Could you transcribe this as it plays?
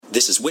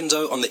This is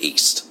Window on the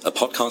East, a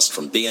podcast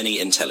from BNE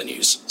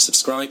IntelliNews.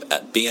 Subscribe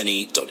at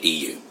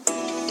bne.eu.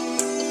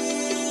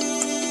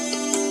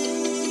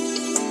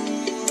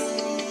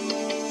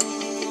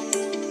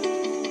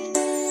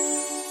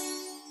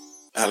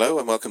 Hello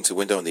and welcome to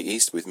Window on the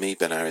East with me,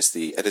 Ben Aris,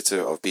 the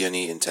editor of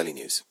BNE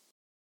IntelliNews.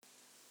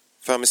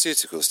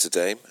 Pharmaceuticals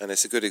today, and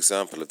it's a good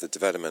example of the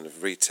development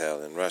of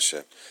retail in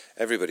Russia.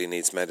 Everybody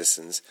needs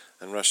medicines,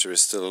 and Russia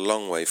is still a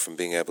long way from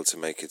being able to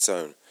make its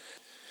own.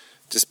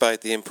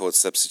 Despite the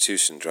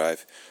import-substitution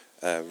drive,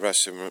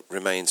 Russia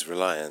remains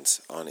reliant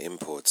on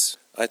imports.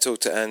 I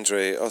talked to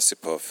Andrey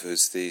Ospov,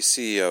 who's the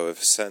CEO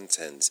of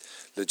Santens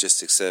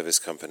Logistic Service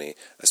LLC,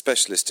 a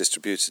specialist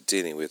distributor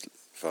dealing with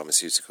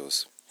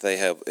pharmaceuticals. They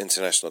help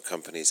international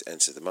companies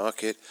enter the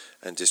market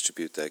and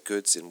distribute their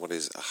goods in what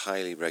is a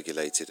highly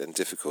regulated and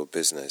difficult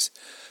business.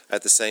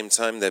 At the same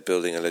time, they're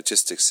building a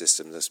logistics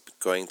system that's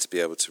going to be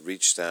able to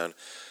reach down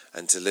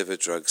and deliver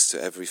drugs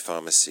to every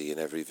pharmacy in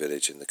every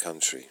village in the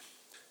country.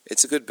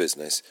 It's a good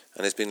business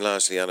and has been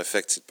largely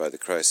unaffected by the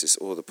crisis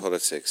or the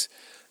politics.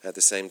 At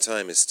the same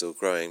time, it's still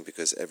growing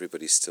because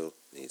everybody still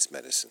needs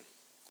medicine.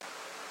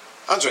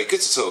 Andrey, good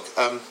to talk.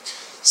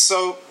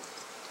 So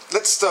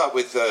let's start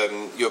with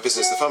your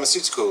business. The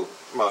pharmaceutical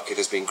market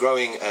has been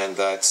growing, and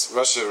that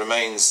Russia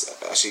remains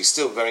actually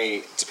still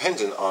very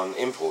dependent on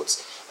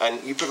imports.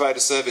 And you provide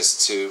a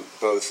service to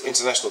both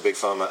international big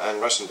pharma and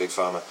Russian big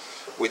pharma,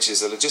 which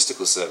is a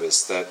logistical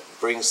service that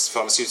brings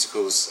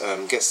pharmaceuticals,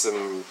 gets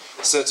them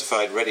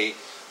certified, ready,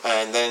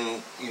 and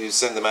then you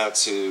send them out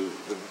to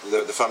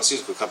the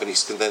pharmaceutical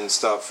companies can then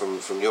start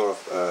from your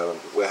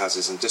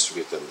warehouses and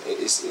distribute them.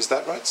 Is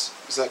that right?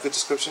 Is that a good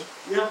description?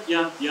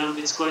 Yeah.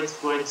 It's quite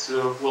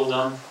well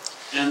done,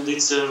 and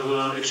it's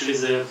actually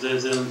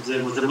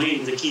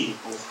the key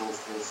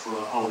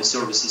of our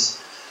services.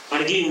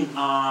 But again,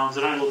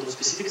 there are a lot of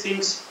specific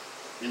things,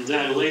 and they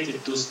are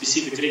related to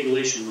specific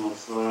regulation of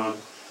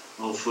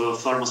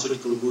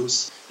pharmaceutical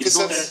goods.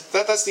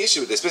 That's the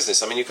issue with this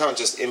business. I mean, you can't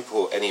just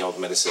import any old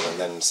medicine and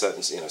then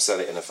sell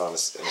it in a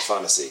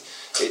pharmacy.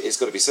 It's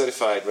got to be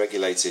certified,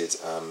 regulated,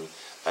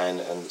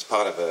 and as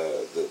part of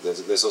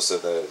there's also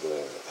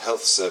the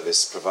health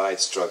service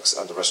provides drugs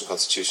under Russian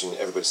constitution.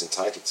 Everybody's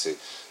entitled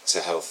to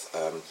health.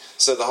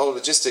 So the whole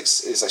logistics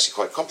is actually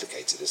quite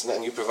complicated, isn't it?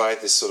 And you provide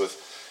this sort of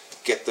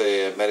get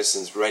the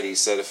medicines ready,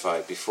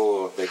 certified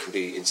before they can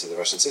be into the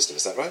Russian system.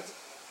 Is that right?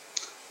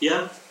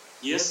 Yeah.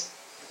 Yes.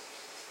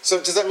 So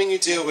does that mean you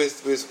deal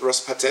with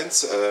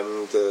Rospatent,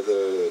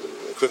 the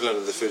equivalent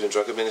of the Food and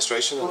Drug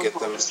Administration, and get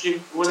them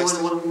tested?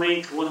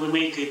 When we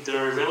make it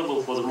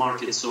available for the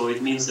market, so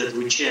it means that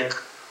we check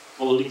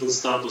all legal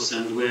status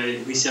and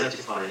we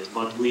certify it,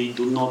 but we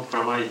do not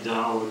provide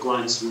our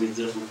clients with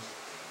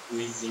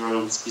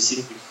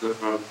specific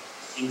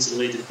things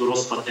related to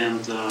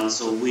Rospatent.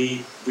 So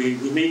we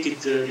make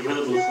it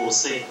available for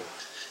sale,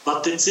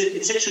 but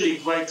it's actually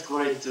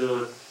quite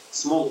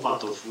small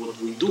part of what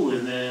we do,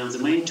 and the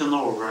main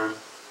turnover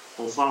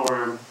of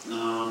our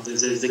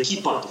the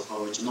key part of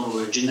our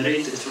turnover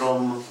generated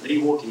from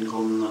reworking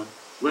on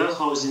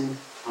warehousing,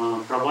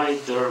 provide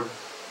their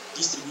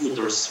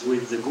distributors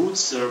with the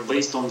goods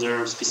based on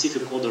their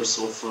specific orders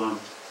of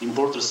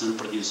importers and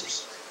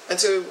producers. And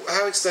so,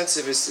 how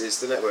extensive is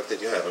the network that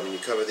you have? I mean, you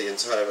cover the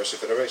entire Russian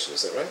Federation,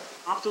 is that right?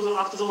 Up to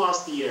the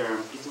last year,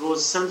 it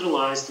was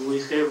centralized. We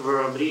have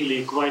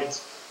really quite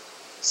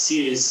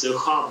serious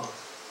hub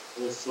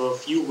of a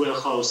few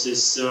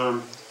warehouses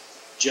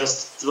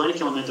just 20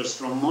 kilometers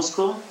from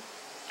Moscow.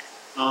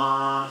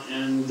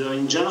 And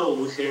in general,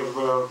 we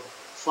have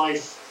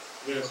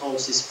 5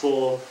 warehouses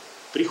for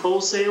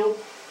pre-wholesale.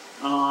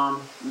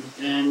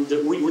 And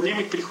we name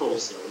it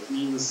pre-wholesale. It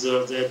means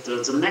that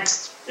the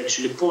next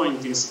actually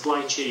point in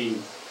supply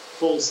chain,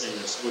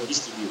 wholesalers or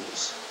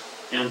distributors.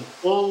 And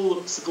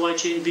all supply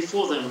chain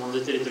before them on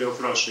the territory of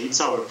Russia,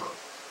 it's our part.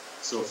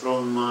 So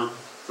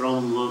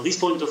from this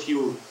point of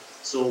view,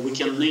 so we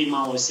can name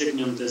our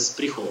segment as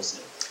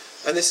pre-wholesale.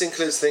 And this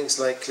includes things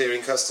like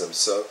clearing customs.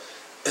 So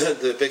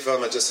the big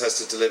pharma just has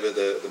to deliver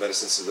the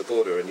medicines to the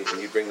border, and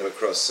you bring them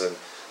across and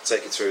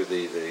take it through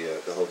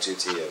the whole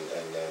duty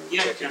and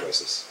checking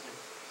process.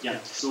 Yeah,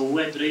 so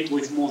we operate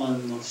with more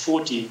than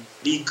 40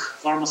 big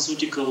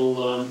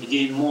pharmaceutical,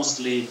 again,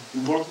 mostly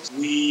importers.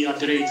 We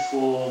operate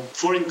for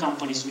foreign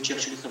companies which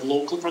actually have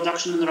local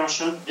production in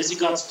Russia. As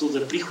regards to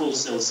the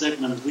pre-wholesale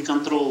segment, we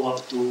control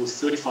up to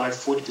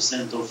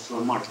 35-40% of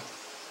market.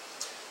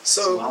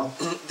 So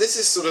this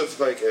is sort of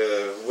like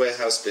a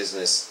warehouse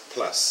business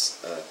plus.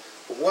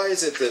 Why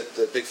is it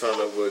that big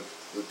pharma would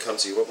come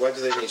to you? Why do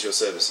they need your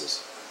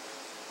services?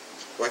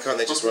 Why can't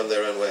they just run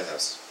their own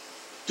warehouse?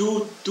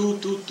 Two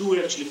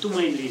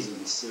main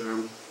reasons.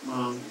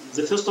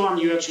 The first one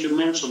you actually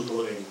mentioned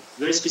already.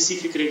 Very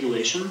specific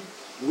regulation.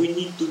 We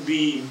need to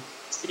be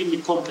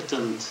extremely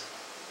competent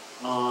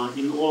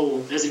in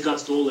all, as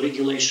regards to all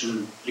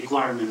regulation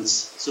requirements.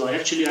 So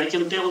actually I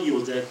can tell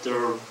you that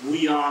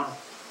we are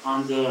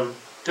under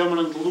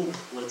permanent loop,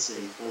 let's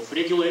say, of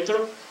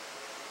regulator,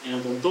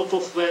 and on top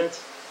of that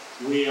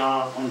we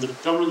are on the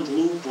permanent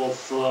loop of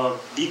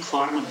big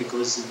pharma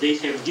because they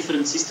have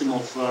different system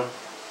of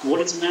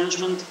quality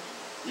management,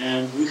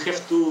 and we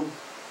have to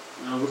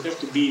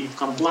be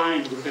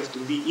compliant. We have to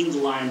be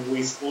in line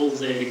with all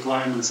the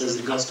requirements as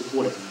regards to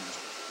quality management.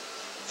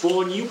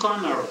 For a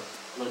newcomer,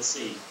 let's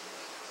say,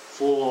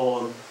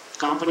 for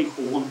company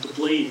who want to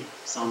play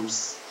some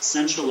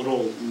essential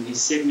role in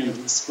this segment,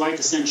 it's quite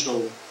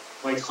essential,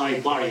 quite high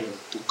barrier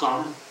to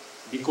come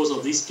because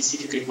of these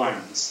specific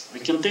requirements. I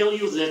can tell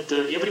you that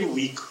every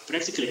week,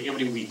 practically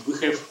every week, we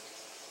have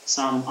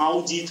some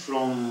audit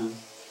from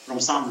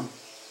some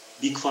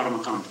big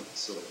pharma companies.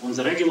 So on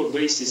the regular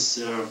basis,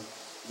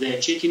 they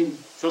are checking,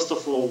 first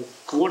of all,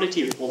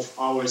 quality of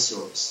our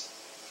service.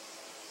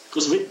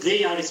 Because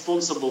they are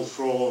responsible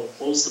for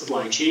all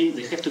supply chain,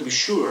 they have to be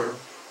sure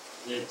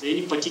that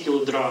any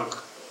particular drug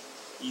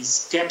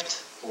is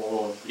kept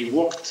or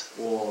reworked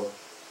or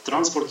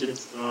transported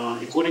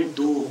according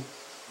to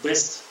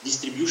best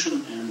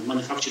distribution and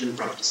manufacturing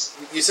practice.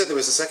 You said there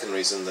was a second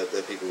reason that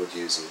people would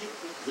use you.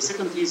 The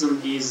second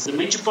reason is the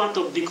major part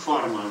of big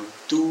pharma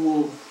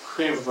to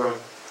have a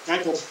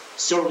type of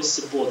service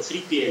support,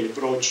 3PL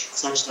approach,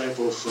 such type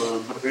of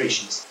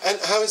operations. And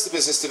how has the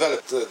business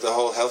developed? The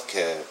whole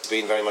healthcare has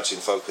been very much in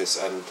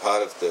focus, and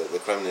part of the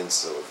Kremlin's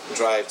sort of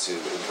drive to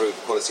improve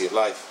quality of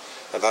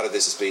life, and part of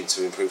this has been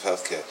to improve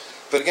healthcare.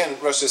 But again,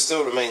 Russia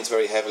still remains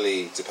very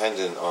heavily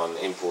dependent on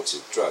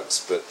imported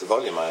drugs, but the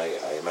volume,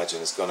 I imagine,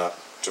 has gone up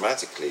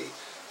dramatically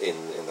in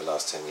the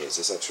last 10 years.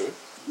 Is that true?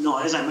 No,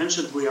 as I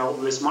mentioned, we are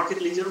always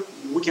market leader.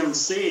 We can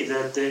say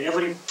that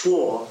every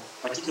 4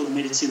 particular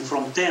medicine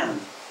from 10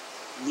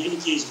 in any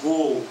case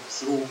go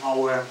through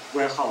our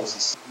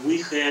warehouses.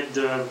 We had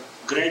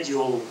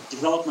gradual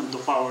development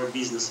of our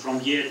business from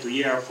year to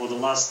year for the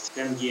last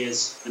 10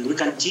 years, and we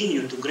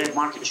continue to grab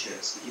market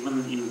shares,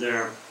 even in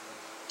the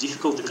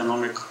difficult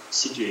economic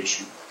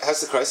situation.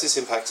 Has the crisis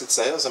impacted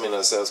sales? I mean,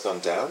 have sales gone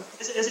down?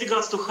 As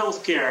regards to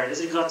healthcare,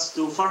 as regards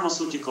to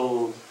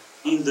pharmaceutical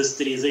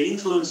industry, the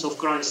influence of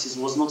crisis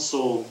was not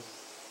so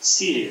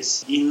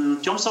serious.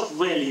 In terms of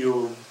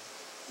value,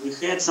 we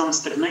had some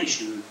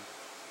stagnation,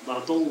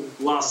 but all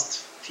last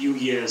few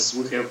years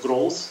we have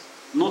growth,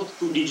 not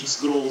 2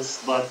 digits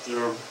growth, but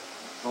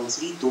from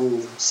 3 to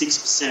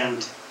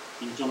 6%.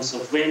 In terms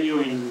of value,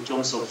 in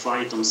terms of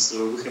items,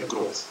 we have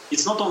growth.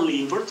 It's not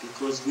only import,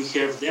 because we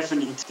have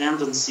definite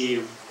tendency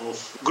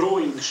of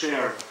growing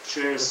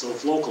shares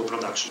of local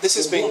production. This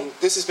has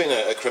been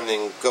a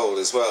Kremlin goal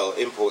as well,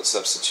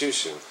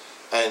 import-substitution.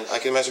 And I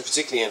can imagine,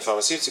 particularly in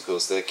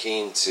pharmaceuticals, they're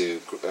keen to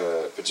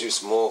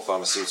produce more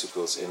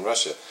pharmaceuticals in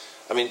Russia.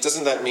 I mean,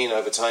 doesn't that mean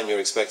over time you're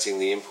expecting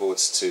the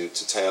imports to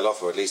tail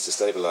off, or at least to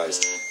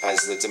stabilize,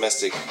 as the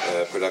domestic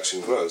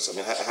production grows? I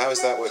mean, how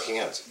is that working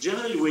out?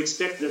 Generally, we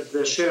expect that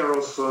the share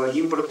of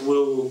import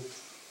will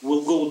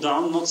go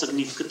down, not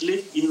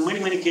significantly. In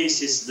many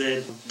cases,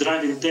 the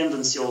driving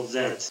tendency of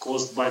that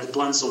caused by the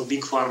plans of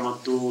big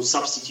pharma to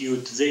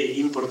substitute the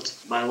import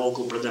by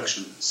local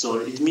production. So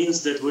it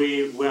means that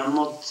we are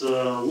not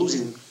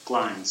losing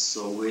clients.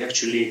 So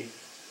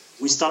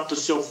we start to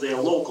serve their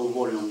local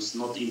volumes,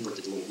 not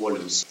imported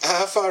volumes.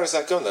 How far has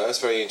that gone, though? That's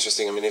very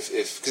interesting. I mean,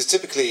 because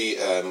typically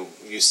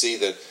you see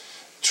that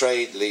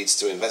trade leads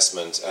to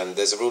investment, and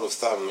there's a rule of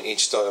thumb: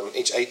 each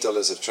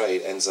 $8 of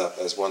trade ends up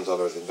as $1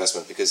 of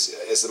investment. Because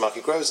as the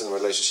market grows and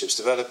relationships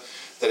develop,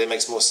 then it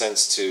makes more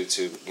sense to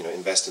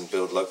invest and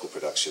build local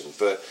production.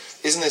 But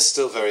isn't this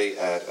still very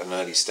at an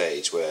early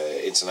stage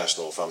where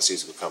international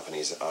pharmaceutical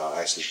companies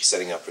are actually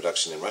setting up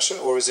production in Russia,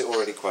 or is it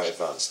already quite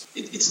advanced?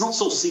 It's not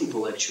so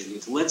simple, actually.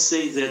 Let's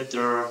say that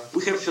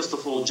we have, first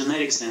of all,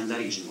 generics and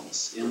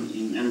originals.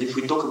 And if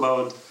we talk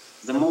about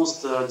the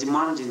most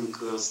demanding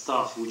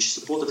stuff, which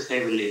supported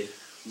heavily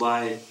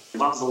by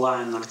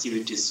above-the-line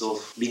activities of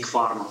big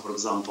pharma, for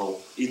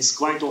example, it's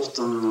quite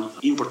often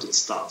imported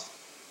stuff.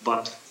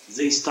 But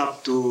they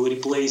start to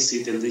replace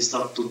it and they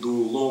start to do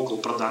local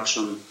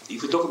production.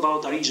 If we talk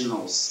about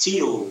originals,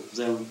 still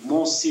the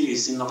most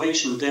serious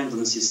innovation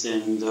tendencies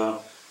and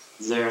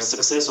the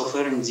success of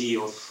R&D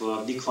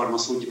of big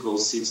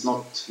pharmaceuticals, it's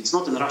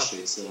not in Russia,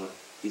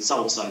 it's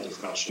outside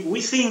of Russia.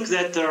 We think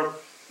that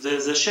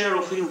the share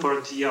of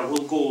import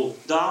will go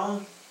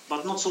down,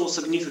 but not so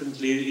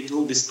significantly. It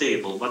will be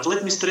stable. But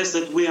let me stress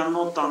that we are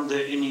not under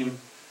any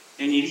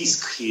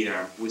risk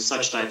here with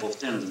such type of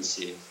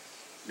tendency.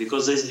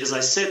 Because as I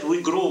said,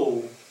 we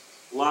grow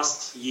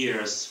last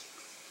years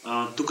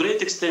to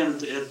great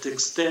extent at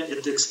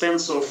the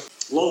expense of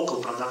local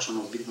production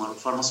of big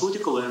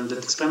pharmaceutical and at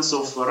the expense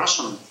of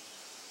Russian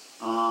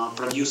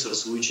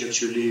producers, which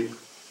actually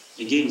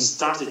again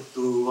started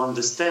to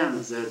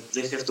understand that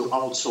they have to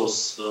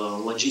outsource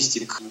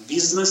logistic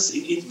business.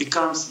 It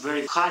becomes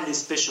very highly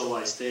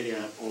specialized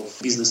area of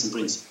business in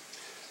principle.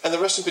 And the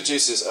Russian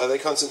producers, are they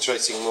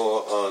concentrating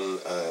more on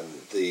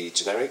the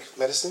generic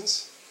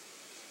medicines?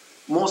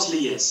 Mostly,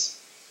 yes.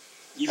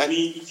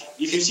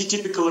 If you see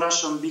typical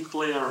Russian big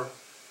player,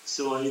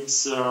 so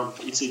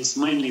it's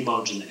mainly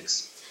about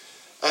generics.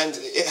 And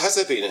has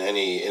there been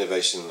any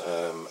innovation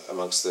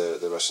amongst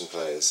the Russian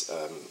players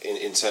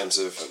in terms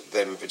of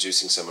them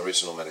producing some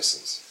original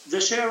medicines? The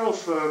share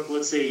of,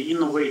 let's say,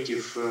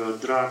 innovative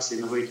drugs,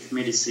 innovative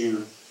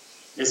medicine,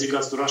 as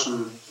regards to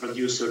Russian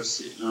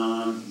producers,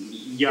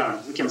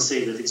 we can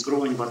say that it's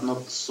growing, but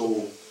not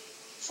so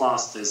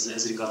fast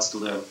as regards to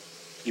the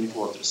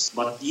importers.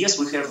 But yes,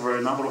 we have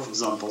a number of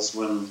examples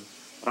when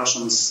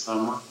Russians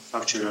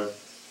manufacturer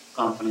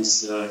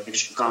companies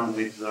actually come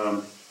with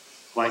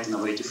quite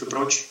innovative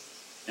approach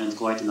and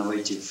quite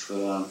innovative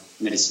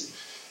medicine.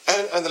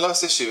 And the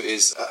last issue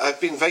is,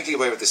 I've been vaguely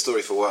aware of this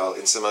story for a while,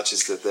 in so much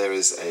as that there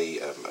is a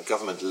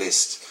government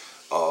list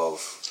of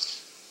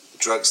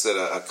drugs that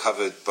are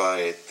covered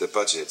by the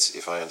budget,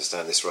 if I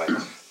understand this right,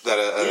 that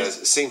are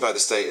seen by the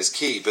state as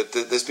key. But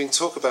there's been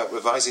talk about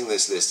revising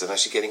this list, and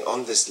actually getting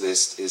on this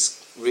list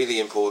is really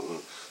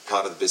important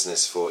part of the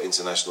business for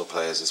international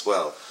players as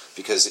well,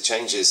 because it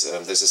changes,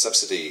 there's a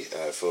subsidy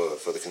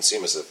for the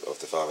consumers of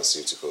the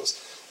pharmaceuticals.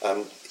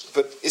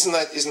 But isn't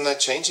that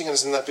changing, and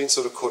hasn't that been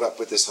sort of caught up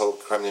with this whole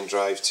Kremlin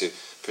drive to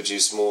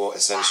produce more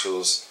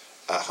essentials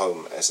at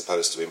home as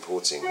opposed to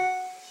importing?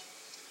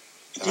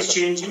 It is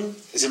changing.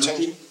 Is it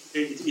changing?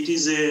 It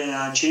is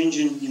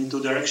changing into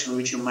direction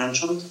which you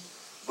mentioned,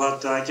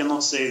 but I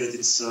cannot say that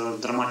it's a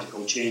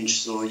dramatical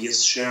change. So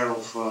yes, share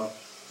of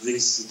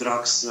these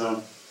drugs,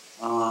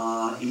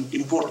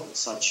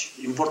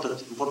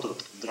 imported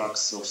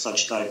drugs of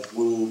such type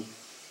will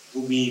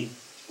be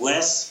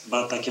less,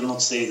 but I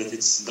cannot say that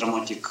it's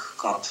dramatic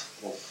cut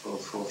of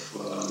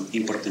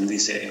import in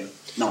this area.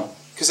 No.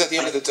 Because at the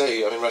end of the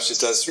day, I mean, Russia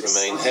does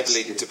remain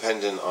heavily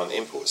dependent on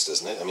imports,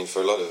 doesn't it? I mean,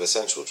 for a lot of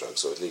essential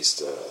drugs, or at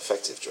least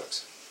effective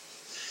drugs.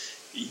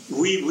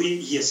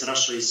 Yes,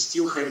 Russia is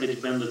still heavily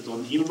dependent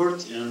on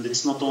import, and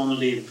it's not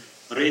only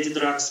ready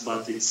drugs,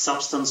 but it's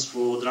substance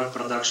for drug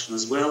production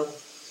as well.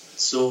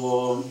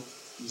 So,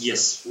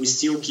 yes, we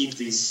still keep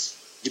this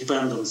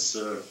dependence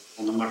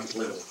on the market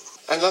level.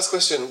 And last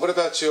question, what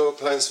about your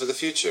plans for the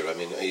future? I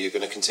mean, are you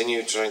going to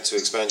continue trying to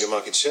expand your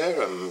market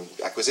share,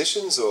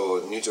 acquisitions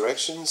or new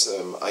directions,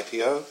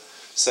 IPO,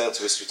 sale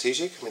to a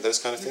strategic, I mean, those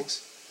kind of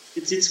things?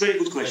 It's a very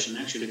good question,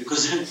 actually,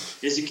 because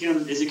as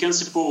you can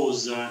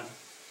suppose,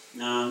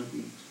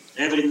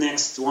 every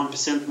next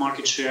 1%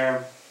 market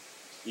share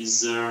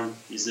is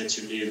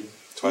actually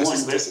twice more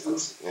as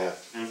investments, difficult.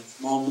 Yeah. and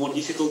more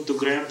difficult to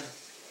grab.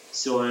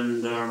 So,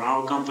 and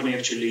our company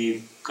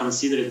actually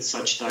considered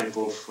such type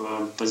of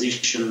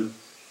position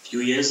a few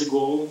years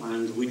ago,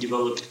 and we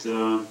developed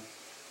a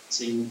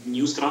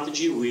new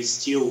strategy. We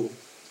still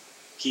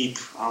keep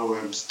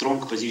our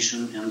strong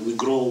position, and we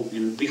grow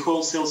in the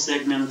wholesale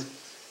segment.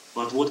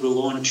 But what we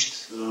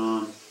launched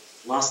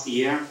last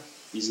year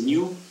is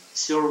new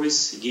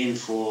service, again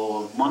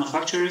for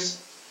manufacturers,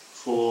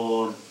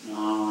 for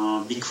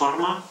big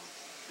pharma.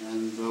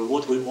 And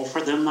what we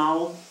offer them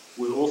now,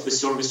 we offer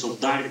service of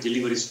direct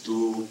deliveries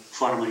to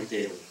pharma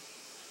retail.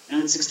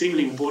 And it's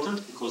extremely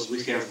important because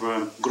we have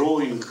a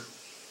growing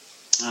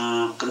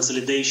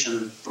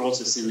consolidation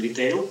process in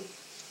retail.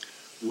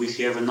 We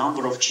have a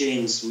number of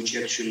chains which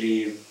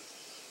actually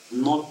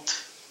not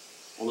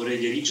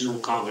already regional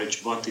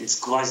coverage, but it's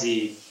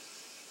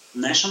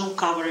quasi-national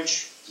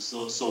coverage.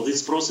 So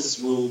this process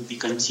will be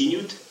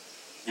continued.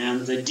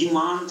 And the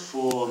demand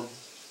for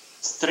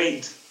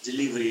straight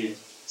delivery,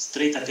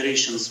 straight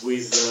operations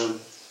with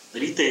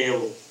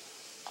retail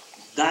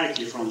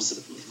directly from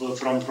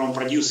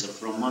producer,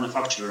 from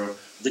manufacturer,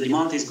 the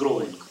demand is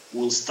growing.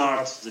 We'll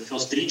start the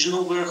first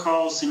regional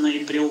warehouse in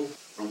April.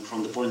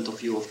 From the point of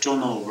view of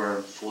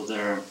turnover for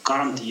the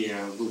current year,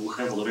 we will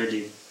have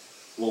already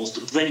close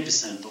to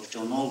 20% of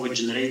turnover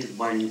generated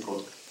by new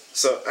product.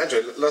 So,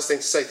 Andrey, last thing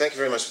to say, thank you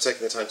very much for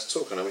taking the time to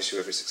talk, and I wish you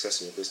every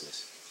success in your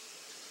business.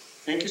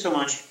 Thank you so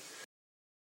much.